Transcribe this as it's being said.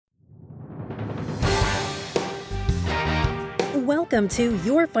Welcome to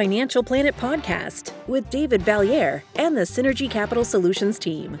Your Financial Planet podcast with David Valier and the Synergy Capital Solutions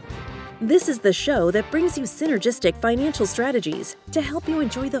team. This is the show that brings you synergistic financial strategies to help you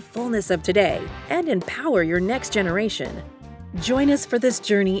enjoy the fullness of today and empower your next generation. Join us for this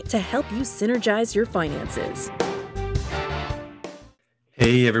journey to help you synergize your finances.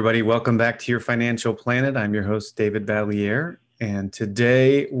 Hey, everybody. Welcome back to Your Financial Planet. I'm your host, David Valier, and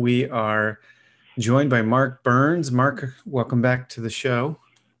today we are joined by Mark Burns. Mark, welcome back to the show.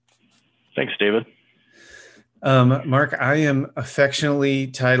 Thanks, David. Mark, I am affectionately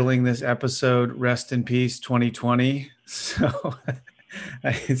titling this episode Rest in Peace 2020. So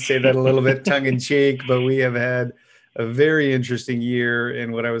I say that a little bit tongue in cheek, but we have had a very interesting year.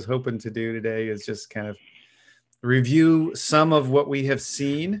 And what I was hoping to do today is just kind of review some of what we have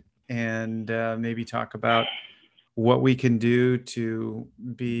seen and maybe talk about what we can do to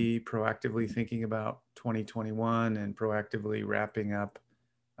be proactively thinking about 2021 and proactively wrapping up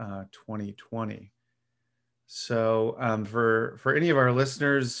 2020. So for any of our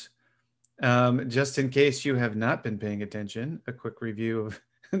listeners, just in case you have not been paying attention, a quick review of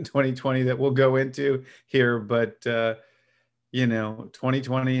 2020 that we'll go into here. But,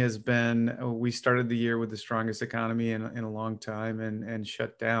 2020 has been, we started the year with the strongest economy in a long time and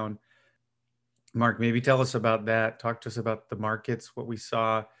shut down. Mark, maybe tell us about that. Talk to us about the markets, what we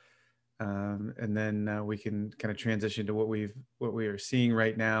saw, and then we can kind of transition to what we are seeing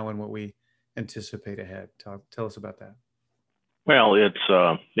right now and what we anticipate ahead. Tell us about that. Well, it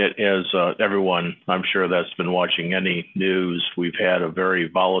as everyone, I'm sure that's been watching any news, we've had a very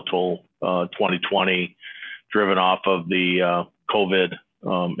volatile 2020, driven off of the COVID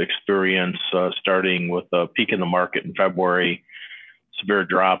experience, starting with a peak in the market in February, severe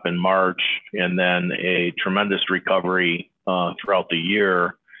drop in March, and then a tremendous recovery throughout the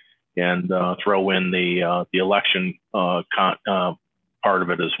year, and throw in the election part of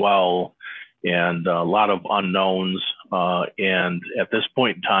it as well, and a lot of unknowns. And at this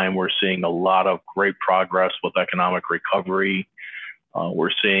point in time, we're seeing a lot of great progress with economic recovery.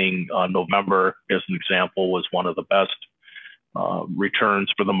 We're seeing November, as an example, was one of the best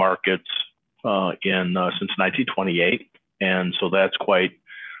returns for the markets since 1928. And so that's quite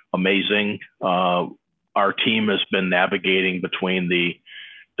amazing. Our team has been navigating between the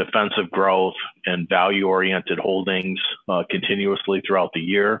defensive growth and value-oriented holdings continuously throughout the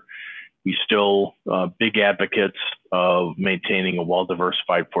year. We still big advocates of maintaining a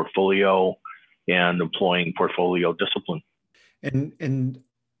well-diversified portfolio and employing portfolio discipline. And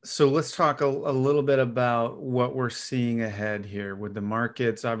so let's talk a little bit about what we're seeing ahead here with the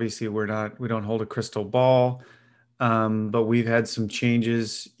markets. Obviously, we don't hold a crystal ball. But we've had some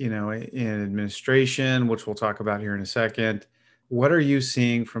changes, in administration, which we'll talk about here in a second. What are you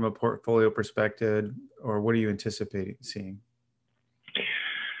seeing from a portfolio perspective, or what are you anticipating seeing?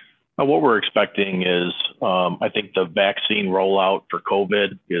 What we're expecting is, I think the vaccine rollout for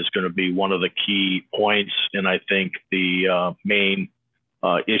COVID is going to be one of the key points. And I think the main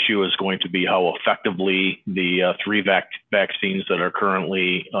issue is going to be how effectively the three vaccines that are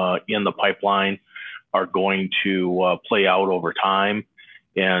currently in the pipeline are going to play out over time.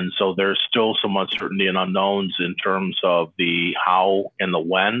 And so there's still some uncertainty and unknowns in terms of the how and the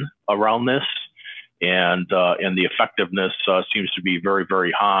when around this. And the effectiveness seems to be very,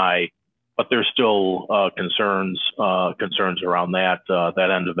 very high, but there's still concerns around that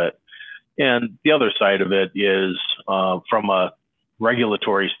end of it. And the other side of it is from a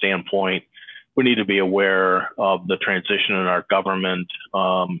regulatory standpoint, we need to be aware of the transition in our government.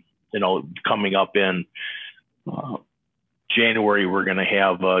 Coming up in January, we're going to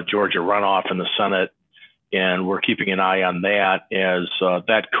have a Georgia runoff in the Senate, and we're keeping an eye on that, as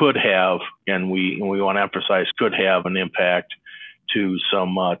that could have, and we want to emphasize, could have an impact to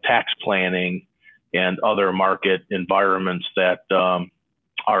some tax planning and other market environments that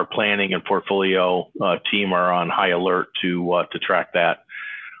our planning and portfolio team are on high alert to track that.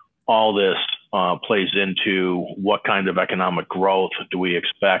 All this plays into what kind of economic growth do we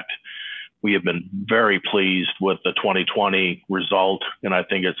expect. We have been very pleased with the 2020 result, and I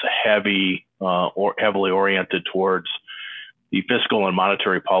think it's heavily oriented towards the fiscal and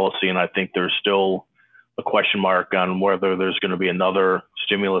monetary policy. And I think there's still a question mark on whether there's going to be another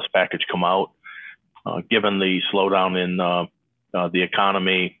stimulus package come out. Given the slowdown in the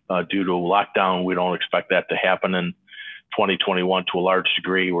economy due to lockdown, we don't expect that to happen in 2021 to a large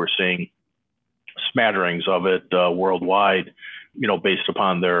degree. We're seeing smatterings of it worldwide, based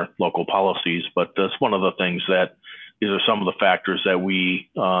upon their local policies. But that's one of the things that these are some of the factors that we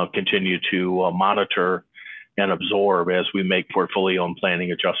continue to monitor and absorb as we make portfolio and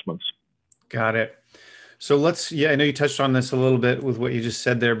planning adjustments. Got it. So I know you touched on this a little bit with what you just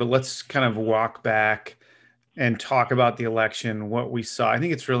said there, but let's kind of walk back and talk about the election, what we saw. I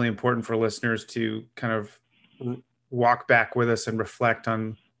think it's really important for listeners to kind of walk back with us and reflect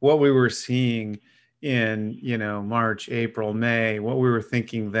on what we were seeing in, March, April, May, what we were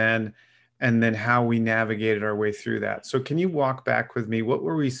thinking then, and then how we navigated our way through that. So can you walk back with me? What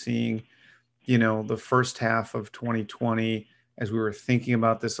were we seeing, the first half of 2020 as we were thinking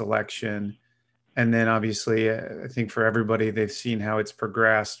about this election? And then obviously, I think for everybody, they've seen how it's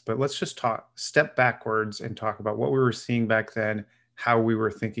progressed. But let's just step backwards and talk about what we were seeing back then, how we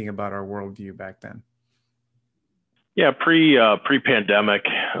were thinking about our worldview back then. Yeah, pre-pandemic,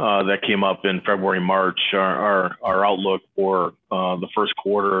 that came up in February, March. Our outlook for the first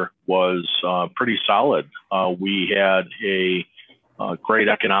quarter was pretty solid. We had a great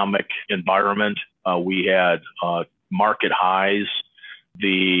economic environment. We had market highs.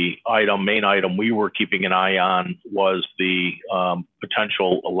 The main item we were keeping an eye on was the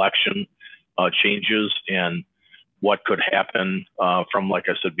potential election changes and what could happen from, like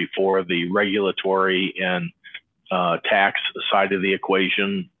I said before, the regulatory and tax side of the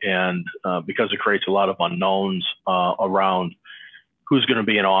equation. And because it creates a lot of unknowns around who's going to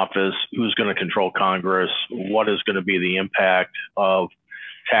be in office, who's going to control Congress, what is going to be the impact of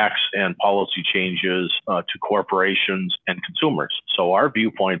tax and policy changes to corporations and consumers. So our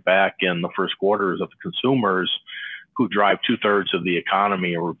viewpoint back in the first quarter is that the consumers who drive 2/3 of the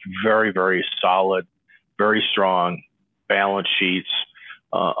economy are very, very solid, very strong balance sheets,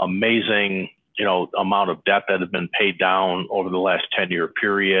 amazing, amount of debt that had been paid down over the last 10-year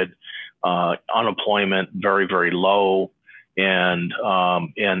period, unemployment very, very low. And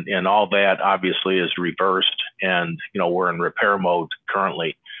all that obviously is reversed, and we're in repair mode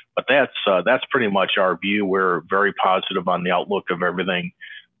currently. But that's pretty much our view. We're very positive on the outlook of everything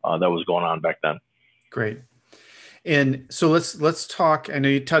that was going on back then. Great. And so let's talk. I know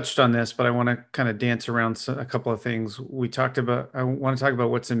you touched on this, but I want to kind of dance around a couple of things we talked about. I want to talk about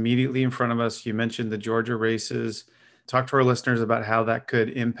what's immediately in front of us. You mentioned the Georgia races. Talk to our listeners about how that could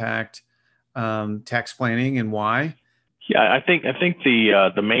impact tax planning and why. Yeah, I think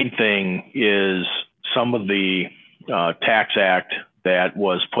the main thing is some of the tax act that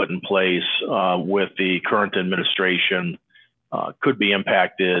was put in place with the current administration could be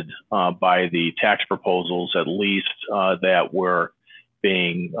impacted by the tax proposals, at least that were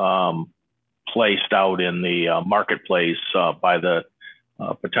being placed out in the marketplace by the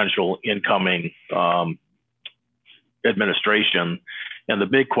potential incoming administration. And the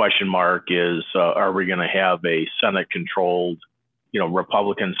big question mark is, are we going to have a Senate-controlled,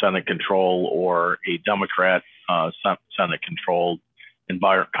 Republican Senate control, or a Democrat Senate-controlled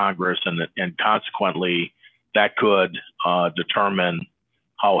Congress? And consequently, that could determine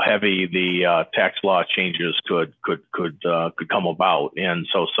how heavy the tax law changes could come about. And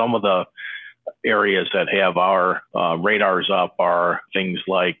so some of the areas that have our radars up are things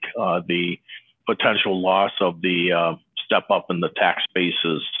like the potential loss of the step up in the tax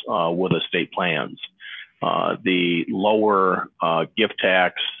bases with estate plans, the lower gift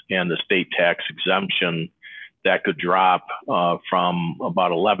tax and the state tax exemption that could drop from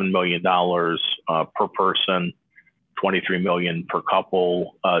about $11 million per person, $23 million per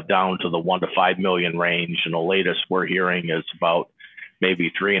couple, down to the $1 to $5 million range. And the latest we're hearing is about maybe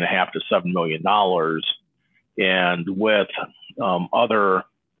 $3.5 to $7 million. And with other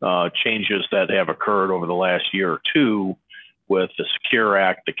changes that have occurred over the last year or two with the Secure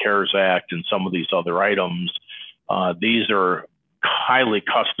Act, the CARES Act, and some of these other items, these are highly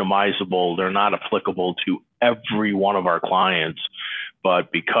customizable. They're not applicable to every one of our clients,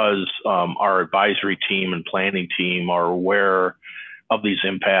 but because our advisory team and planning team are aware of these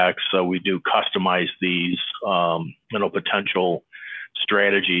impacts, we do customize these potential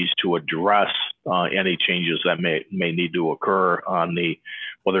strategies to address any changes that may need to occur on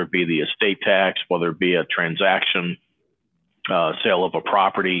whether it be the estate tax, whether it be a transaction, sale of a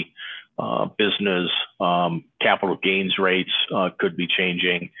property, business, capital gains rates could be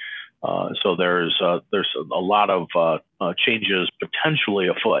changing. So there's a lot of changes potentially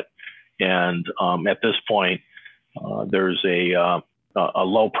afoot, and at this point, there's a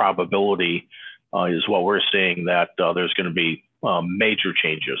low probability, is what we're seeing, that there's going to be major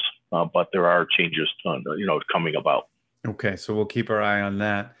changes, but there are changes, coming about. Okay, so we'll keep our eye on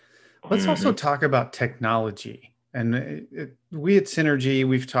that. Let's also talk about technology. And we at Synergy,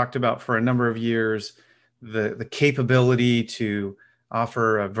 we've talked about for a number of years the capability to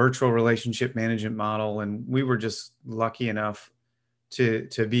offer a virtual relationship management model. And we were just lucky enough to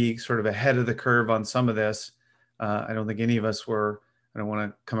be sort of ahead of the curve on some of this. I don't think any of us were I don't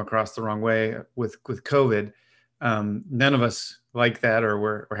want to come across the wrong way with COVID. None of us like that, or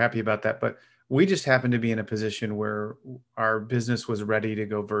we're happy about that. But we just happened to be in a position where our business was ready to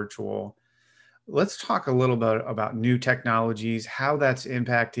go virtual. Let's talk a little bit about new technologies, how that's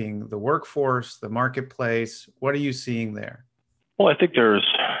impacting the workforce, the marketplace. What are you seeing there? Well, I think there's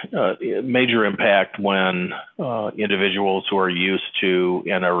a major impact when individuals who are used to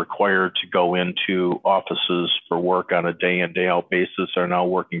and are required to go into offices for work on a day in, day out basis are now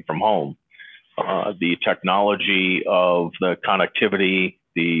working from home. The technology of the connectivity,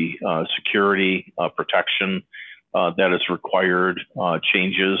 the security protection that is required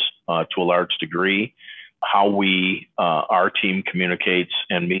changes to a large degree. How our team communicates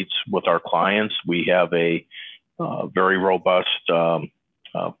and meets with our clients. We have a very robust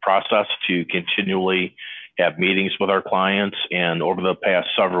process to continually have meetings with our clients. And over the past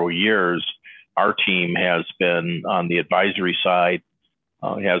several years, our team has been on the advisory side,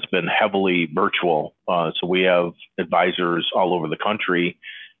 has been heavily virtual. So we have advisors all over the country,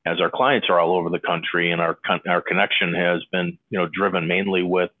 as our clients are all over the country, and our connection has been, driven mainly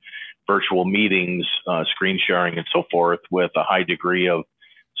with virtual meetings, screen sharing, and so forth, with a high degree of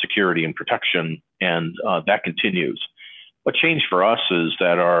security and protection, and that continues. What changed for us is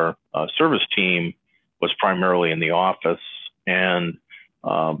that our service team was primarily in the office, and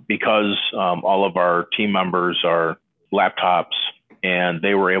because all of our team members are laptops, and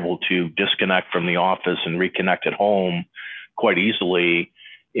they were able to disconnect from the office and reconnect at home quite easily,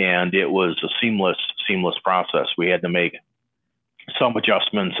 and it was a seamless process. We had to make some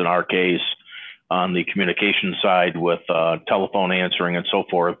adjustments in our case on the communication side with telephone answering and so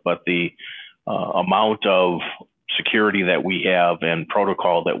forth, but the amount of security that we have and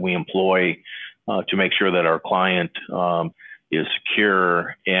protocol that we employ to make sure that our client is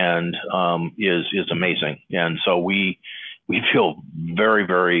secure and is amazing. And so we feel very,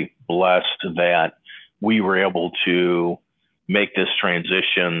 very blessed that we were able to make this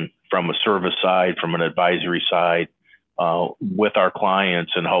transition from a service side, from an advisory side, with our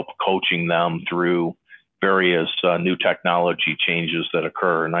clients, and help coaching them through various new technology changes that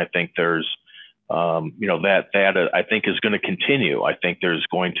occur. And I think there's, that I think is going to continue. I think there's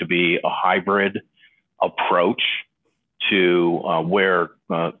going to be a hybrid approach to where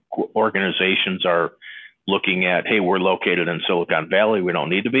organizations are looking at, hey, we're located in Silicon Valley. We don't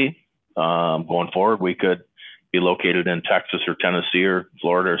need to be. Going forward, we could be located in Texas or Tennessee or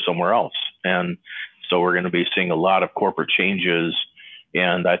Florida or somewhere else. And so we're going to be seeing a lot of corporate changes.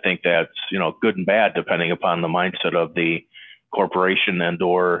 And I think that's, good and bad, depending upon the mindset of the corporation and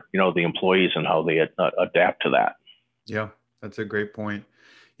or, the employees and how they adapt to that. Yeah, that's a great point.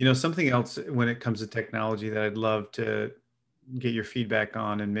 Something else when it comes to technology that I'd love to get your feedback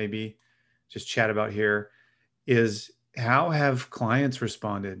on and maybe just chat about here is, how have clients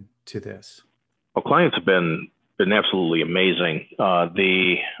responded to this? Well, clients have been absolutely amazing.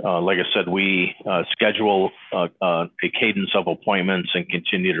 Like I said, we schedule a cadence of appointments and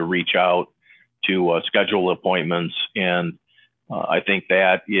continue to reach out to schedule appointments. And I think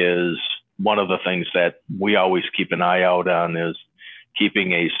that is one of the things that we always keep an eye out on, is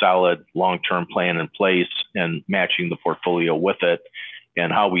keeping a solid long-term plan in place and matching the portfolio with it.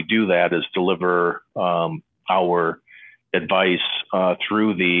 And how we do that is deliver our advice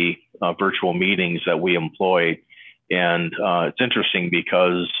through the virtual meetings that we employ. And it's interesting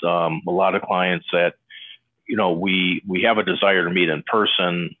because a lot of clients that, we have a desire to meet in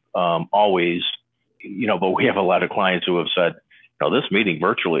person always, but we have a lot of clients who have said, this meeting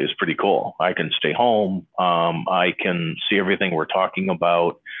virtually is pretty cool. I can stay home. I can see everything we're talking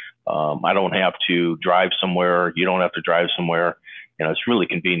about. I don't have to drive somewhere. You don't have to drive somewhere. It's really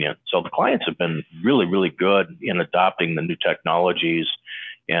convenient. So the clients have been really, really good in adopting the new technologies.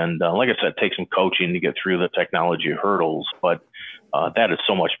 And like I said, it takes some coaching to get through the technology hurdles, but that has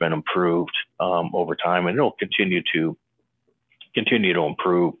so much been improved over time, and it'll continue to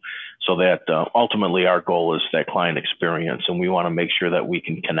improve, so that ultimately our goal is that client experience, and we want to make sure that we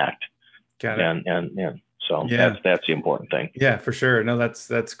can connect. Got it. And so yeah. That's the important thing. Yeah, for sure. No,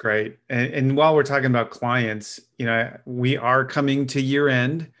 that's great. And while we're talking about clients, we are coming to year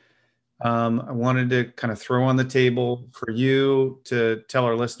end. I wanted to kind of throw on the table for you to tell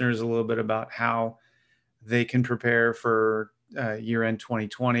our listeners a little bit about how they can prepare for year end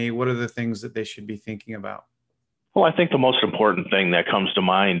 2020. What are the things that they should be thinking about? Well, I think the most important thing that comes to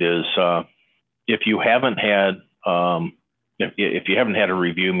mind is if you haven't had a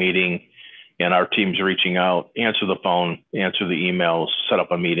review meeting and our team's reaching out, answer the phone, answer the emails, set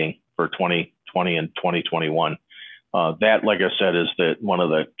up a meeting for 2020 and 2021. That, like I said, is that one of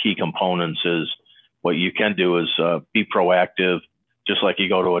the key components. Is what you can do is be proactive, just like you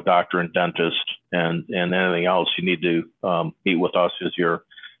go to a doctor and dentist and anything else, you need to meet with us as your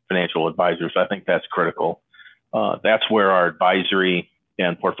financial advisors. I think that's critical. That's where our advisory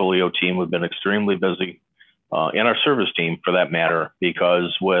and portfolio team have been extremely busy, and our service team for that matter,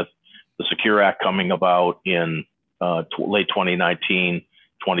 because with the Secure Act coming about in late 2019,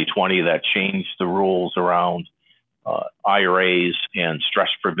 2020, that changed the rules around IRAs and stress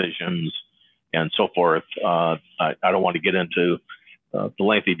provisions and so forth. I don't want to get into the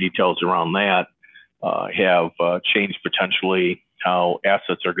lengthy details around that, have changed potentially how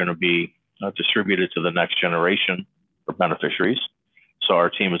assets are going to be distributed to the next generation for beneficiaries. So our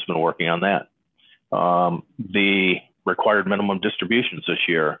team has been working on that. The required minimum distributions this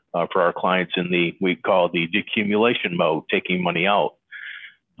year for our clients we call the decumulation mode, taking money out,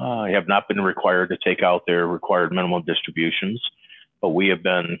 have not been required to take out their required minimum distributions, but we have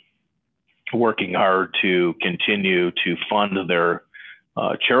been working hard to continue to fund their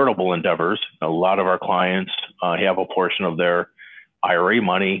charitable endeavors. A lot of our clients have a portion of their IRA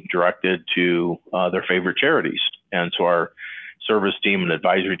money directed to their favorite charities. And so our service team and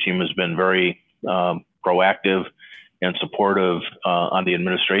advisory team has been very proactive and supportive on the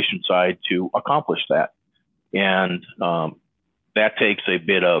administration side to accomplish that. And that takes a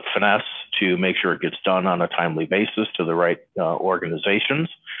bit of finesse to make sure it gets done on a timely basis to the right organizations.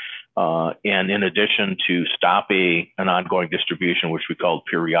 And in addition to stop an ongoing distribution, which we call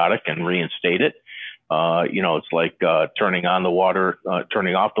periodic, and reinstate it. It's like turning on the water,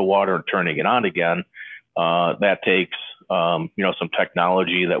 turning off the water, and turning it on again. That takes, some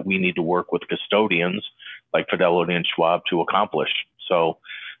technology that we need to work with custodians like Fidelity and Schwab to accomplish. So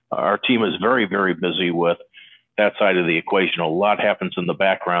our team is very, very busy with that side of the equation. A lot happens in the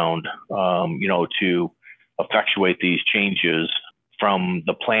background, to effectuate these changes from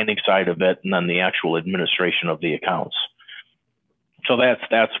the planning side of it and then the actual administration of the accounts. So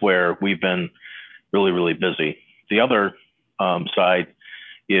that's where we've been really, really busy. The other side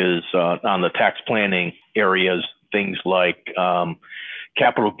is on the tax planning areas, things like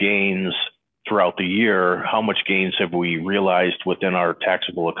capital gains throughout the year. How much gains have we realized within our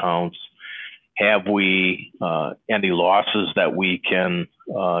taxable accounts? Have we any losses that we can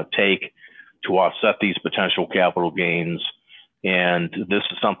take to offset these potential capital gains? And this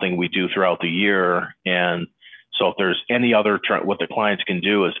is something we do throughout the year. And so if there's any other, what the clients can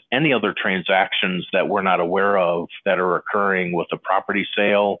do is any other transactions that we're not aware of that are occurring with a property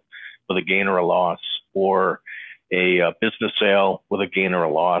sale with a gain or a loss, or a business sale with a gain or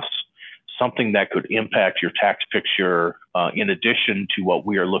a loss, something that could impact your tax picture, in addition to what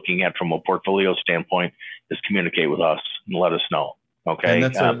we are looking at from a portfolio standpoint, is communicate with us and let us know. Okay.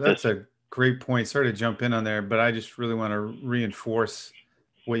 And that's a great point. Sorry to jump in on there, but I just really want to reinforce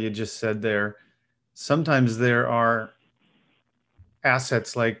what you just said there. Sometimes there are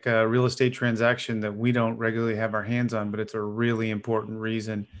assets like a real estate transaction that we don't regularly have our hands on, but it's a really important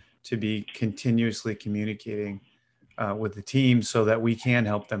reason to be continuously communicating with the team so that we can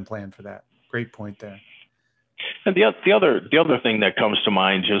help them plan for that. Great point there. And the other thing that comes to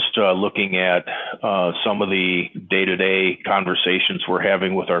mind, just looking at some of the day-to-day conversations we're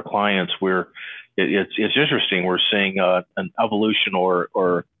having with our clients, where it's interesting. We're seeing an evolution or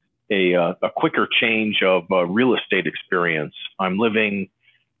a quicker change of real estate experience. I'm living,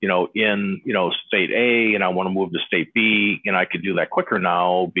 in state A, and I want to move to state B, and I can do that quicker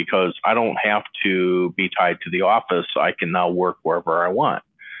now because I don't have to be tied to the office. I can now work wherever I want.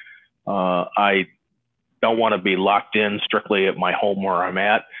 I don't want to be locked in strictly at my home where I'm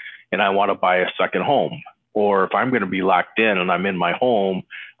at, and I want to buy a second home. Or if I'm going to be locked in and I'm in my home,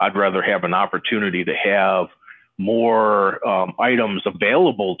 I'd rather have an opportunity to have more items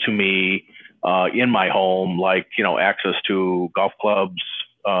available to me in my home, like, access to golf clubs,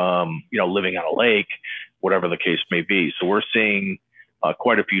 living on a lake, whatever the case may be. So we're seeing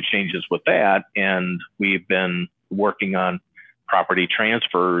quite a few changes with that. And we've been working on property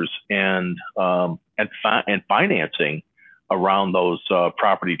transfers and financing around those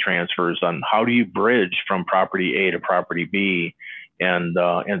property transfers, on how do you bridge from property A to property B, and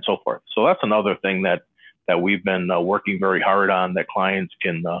so forth. So that's another thing that we've been working very hard on, that clients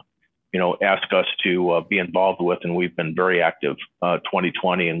can ask us to be involved with, and we've been very active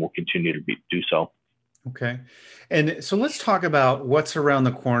 2020, and will continue to do so. Okay. And so let's talk about what's around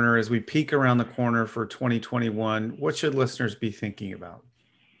the corner as we peek around the corner for 2021. What should listeners be thinking about?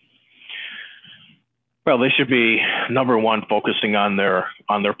 Well, they should be, number one, focusing on their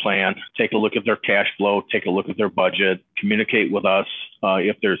plan. Take a look at their cash flow, take a look at their budget, communicate with us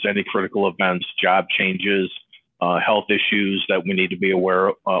if there's any critical events, job changes, health issues that we need to be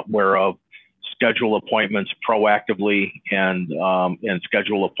aware of. schedule appointments proactively and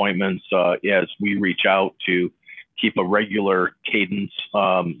schedule appointments as we reach out to keep a regular cadence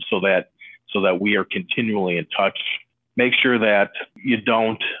so that we are continually in touch. Make sure that you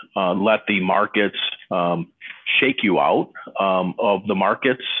don't let the markets shake you out of the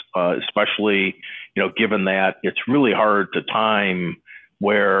markets, especially, given that it's really hard to time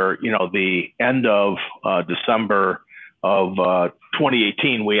where, the end of December of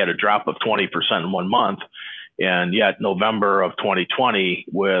 2018, we had a drop of 20% in 1 month. And yet November of 2020,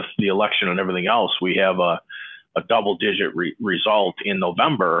 with the election and everything else, we have a double-digit result in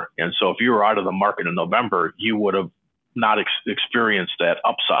November. And so if you were out of the market in November, you would have not experienced that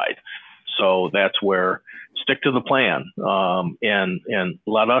upside. So that's where stick to the plan and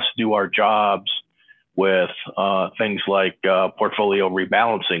let us do our jobs with things like portfolio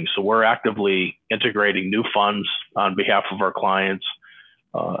rebalancing. So we're actively integrating new funds on behalf of our clients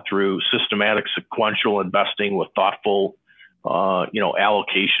through systematic sequential investing with thoughtful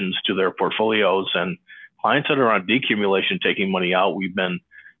allocations to their portfolios. And clients that are on decumulation taking money out, we've been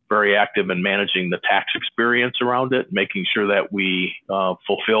very active in managing the tax experience around it, making sure that we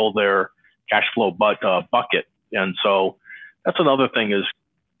fulfill their cash flow bucket. And so that's another thing, is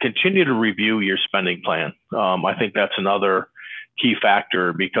continue to review your spending plan. I think that's another key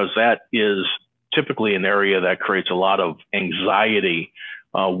factor, because that is typically an area that creates a lot of anxiety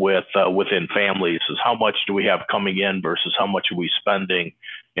within families, is how much do we have coming in versus how much are we spending,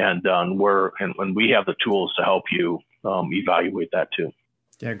 and we have the tools to help you evaluate that too.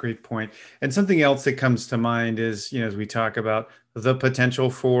 Yeah, great point. And something else that comes to mind is, as we talk about the potential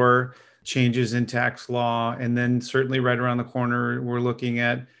for changes in tax law, and then certainly right around the corner, we're looking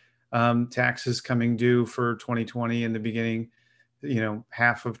at taxes coming due for 2020 in the beginning,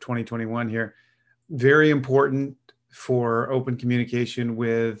 half of 2021 here. Very important for open communication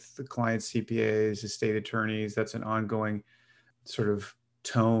with the client's CPAs, estate attorneys. That's an ongoing sort of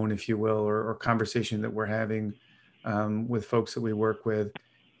tone, if you will, or conversation that we're having with folks that we work with.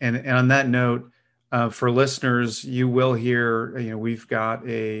 And on that note, for listeners, you will hear, we've got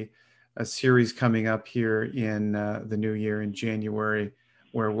a series coming up here in the new year in January,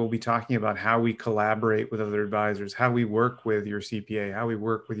 where we'll be talking about how we collaborate with other advisors, how we work with your CPA, how we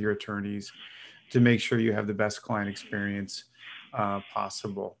work with your attorneys to make sure you have the best client experience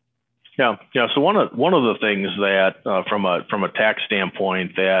possible. Yeah. So one of the things that from a tax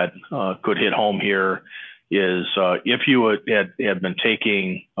standpoint that could hit home here is if you had been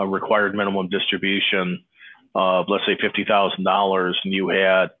taking a required minimum distribution of, let's say, $50,000, and you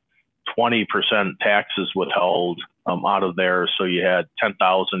had 20% taxes withheld out of there, so you had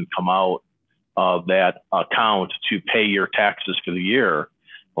 $10,000 come out of that account to pay your taxes for the year.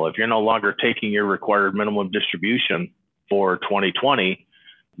 Well, if you're no longer taking your required minimum distribution for 2020,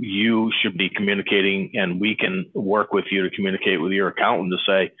 you should be communicating, and we can work with you to communicate with your accountant to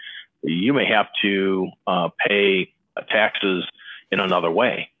say, you may have to pay taxes in another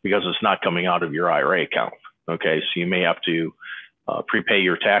way because it's not coming out of your IRA account. Okay, so you may have to prepay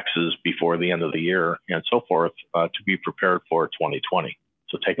your taxes before the end of the year and so forth to be prepared for 2020.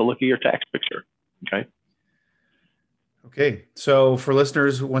 So take a look at your tax picture. Okay. Okay. So for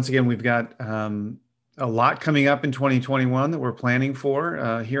listeners, once again, we've got a lot coming up in 2021 that we're planning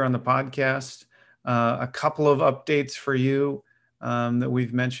for here on the podcast. A couple of updates for you that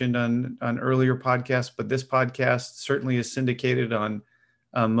we've mentioned on earlier podcasts, but this podcast certainly is syndicated on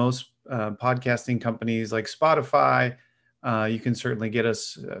most podcasting companies like Spotify. You can certainly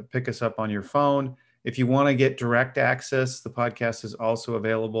pick us up on your phone. If you want to get direct access, the podcast is also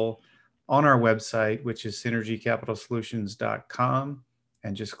available on our website, which is synergycapitalsolutions.com,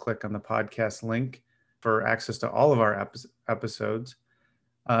 and just click on the podcast link for access to all of our episodes.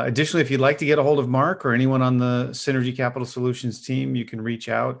 Additionally, if you'd like to get a hold of Mark or anyone on the Synergy Capital Solutions team, you can reach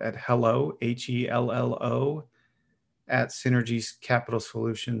out at hello, HELLO, at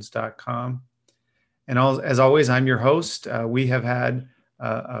synergycapitalsolutions.com. And as always, I'm your host. We have had,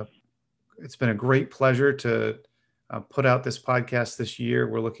 it's been a great pleasure to put out this podcast this year.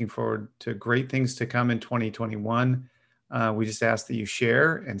 We're looking forward to great things to come in 2021. We just ask that you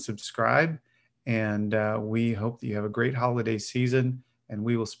share and subscribe, and we hope that you have a great holiday season, and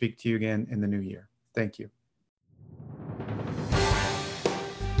we will speak to you again in the new year. Thank you.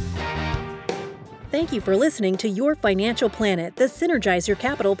 Thank you for listening to Your Financial Planet, the Synergize Your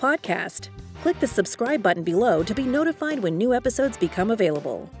Capital podcast. Click the subscribe button below to be notified when new episodes become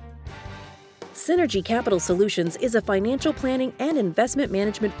available. Synergy Capital Solutions is a financial planning and investment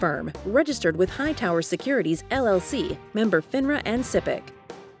management firm registered with Hightower Securities, LLC, member FINRA and SIPC,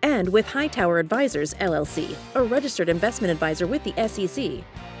 and with Hightower Advisors, LLC, a registered investment advisor with the SEC.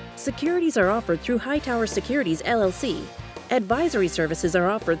 Securities are offered through Hightower Securities, LLC. Advisory services are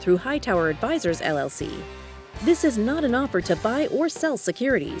offered through Hightower Advisors, LLC. This is not an offer to buy or sell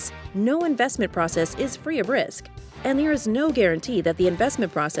securities. No investment process is free of risk, and there is no guarantee that the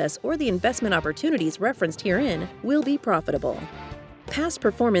investment process or the investment opportunities referenced herein will be profitable. Past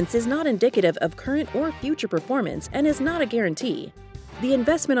performance is not indicative of current or future performance and is not a guarantee. The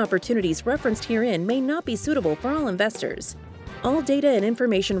investment opportunities referenced herein may not be suitable for all investors. All data and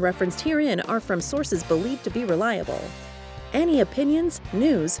information referenced herein are from sources believed to be reliable. Any opinions,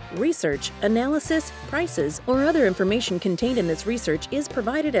 news, research, analysis, prices, or other information contained in this research is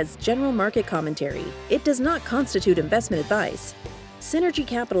provided as general market commentary. It does not constitute investment advice. Synergy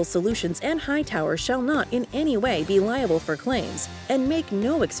Capital Solutions and Hightower shall not in any way be liable for claims and make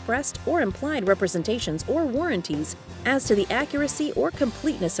no expressed or implied representations or warranties as to the accuracy or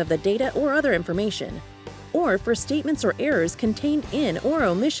completeness of the data or other information, or for statements or errors contained in or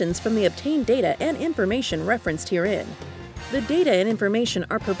omissions from the obtained data and information referenced herein. The data and information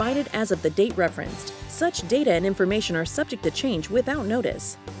are provided as of the date referenced. Such data and information are subject to change without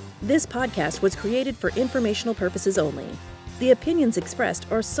notice. This podcast was created for informational purposes only. The opinions expressed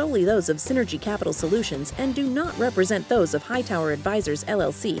are solely those of Synergy Capital Solutions and do not represent those of Hightower Advisors,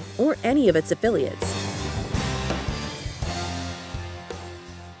 LLC, or any of its affiliates.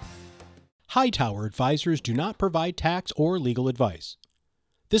 Hightower Advisors do not provide tax or legal advice.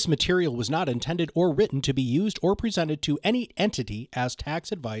 This material was not intended or written to be used or presented to any entity as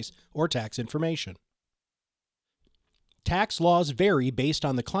tax advice or tax information. Tax laws vary based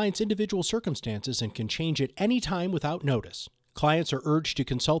on the client's individual circumstances and can change at any time without notice. Clients are urged to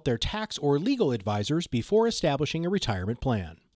consult their tax or legal advisors before establishing a retirement plan.